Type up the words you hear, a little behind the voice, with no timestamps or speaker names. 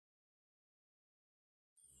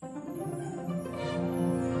In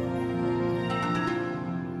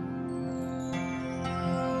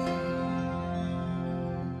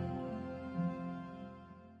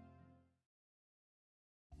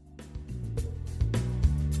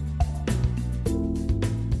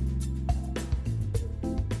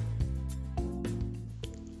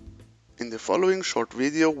the following short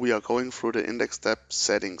video, we are going through the index tab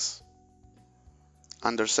Settings.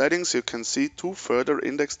 Under Settings, you can see two further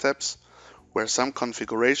index tabs where some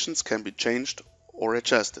configurations can be changed or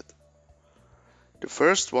adjusted. The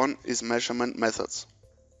first one is Measurement Methods.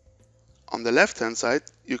 On the left hand side,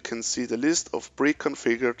 you can see the list of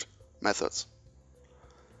pre-configured methods.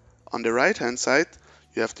 On the right hand side,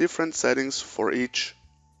 you have different settings for each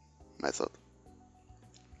method.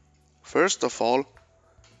 First of all,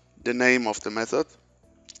 the name of the method,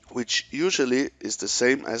 which usually is the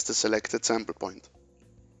same as the selected sample point.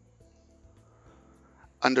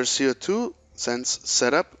 Under CO2 Sense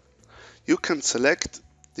Setup, you can select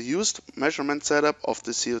the used measurement setup of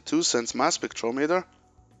the CO2 Sense mass spectrometer.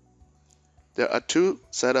 There are two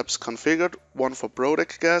setups configured, one for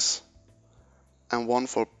product gas and one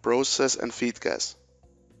for process and feed gas.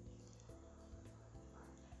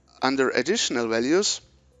 Under Additional Values,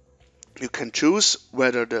 you can choose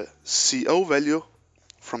whether the CO value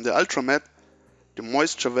from the Ultramet, the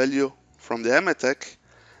moisture value from the Emetec,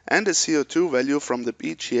 and the CO2 value from the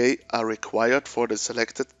BGA are required for the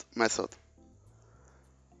selected method.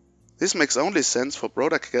 This makes only sense for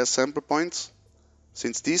product gas sample points,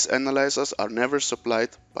 since these analyzers are never supplied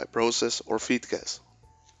by process or feed gas.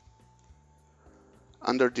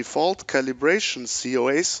 Under Default Calibration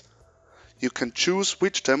COAs, you can choose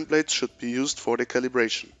which templates should be used for the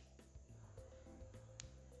calibration.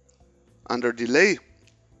 Under Delay,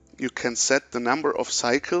 you can set the number of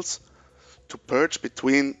cycles to purge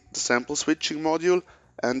between the sample switching module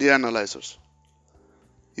and the analyzers.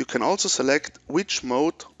 You can also select which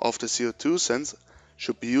mode of the CO2 sense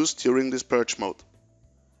should be used during this purge mode.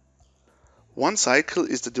 One cycle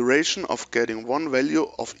is the duration of getting one value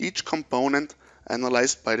of each component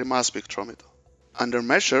analyzed by the mass spectrometer. Under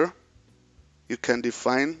Measure, you can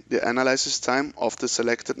define the analysis time of the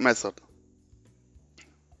selected method.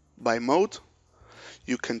 By mode,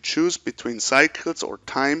 you can choose between cycles or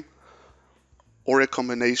time, or a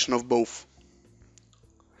combination of both.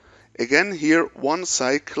 Again, here one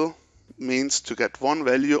cycle means to get one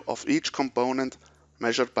value of each component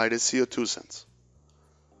measured by the CO2 sense.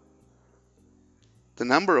 The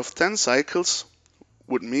number of 10 cycles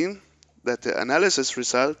would mean that the analysis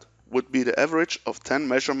result would be the average of 10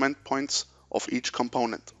 measurement points of each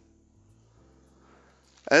component.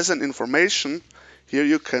 As an information, here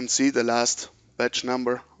you can see the last batch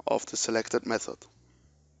number of the selected method.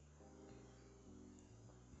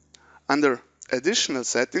 Under Additional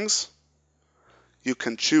Settings, you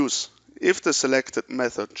can choose if the selected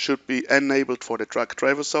method should be enabled for the truck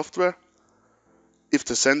driver software, if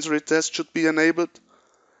the sensory test should be enabled,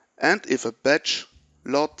 and if a batch,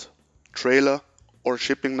 lot, trailer or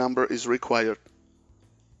shipping number is required.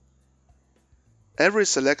 Every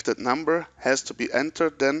selected number has to be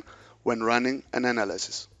entered then when running an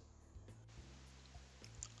analysis.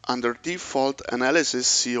 Under Default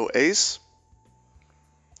Analysis COAs,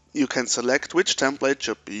 you can select which template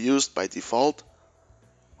should be used by default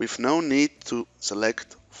with no need to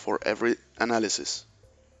select for every analysis.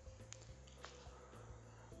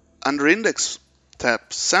 Under Index tab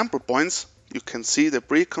Sample Points, you can see the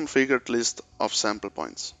pre-configured list of sample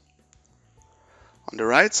points. On the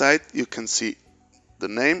right side, you can see the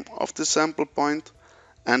name of the sample point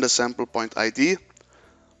and a sample point ID,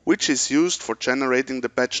 which is used for generating the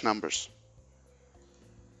batch numbers.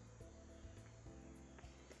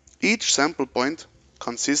 Each sample point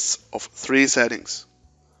consists of three settings.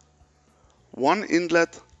 One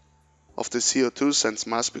inlet of the CO2 Sense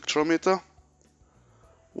mass spectrometer,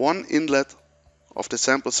 one inlet of the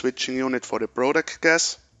sample switching unit for the product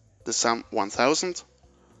gas, the SAM 1000,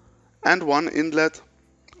 and one inlet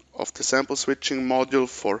of the sample switching module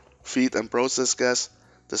for feed and process gas,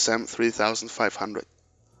 the SAM 3500.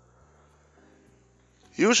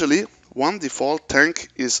 Usually, one default tank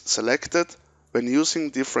is selected when using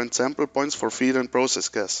different sample points for feed and process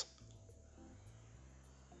gas.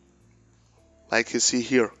 Like you see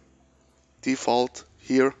here, default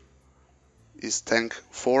here is tank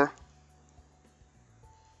 4,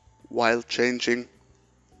 while changing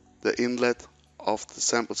the inlet of the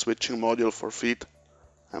sample switching module for feed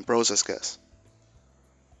and process gas.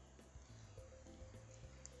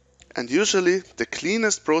 And usually the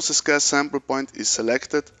cleanest process gas sample point is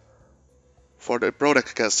selected for the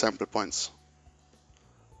product gas sample points,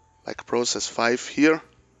 like process 5 here,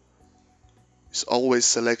 is always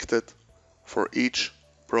selected for each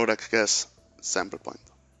product gas sample point.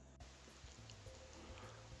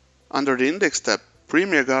 Under the Index tab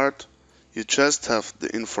PremierGuard, you just have the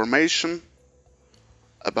information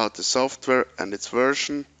about the software and its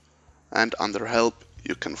version, and under Help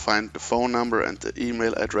you can find the phone number and the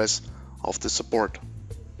email address of the support.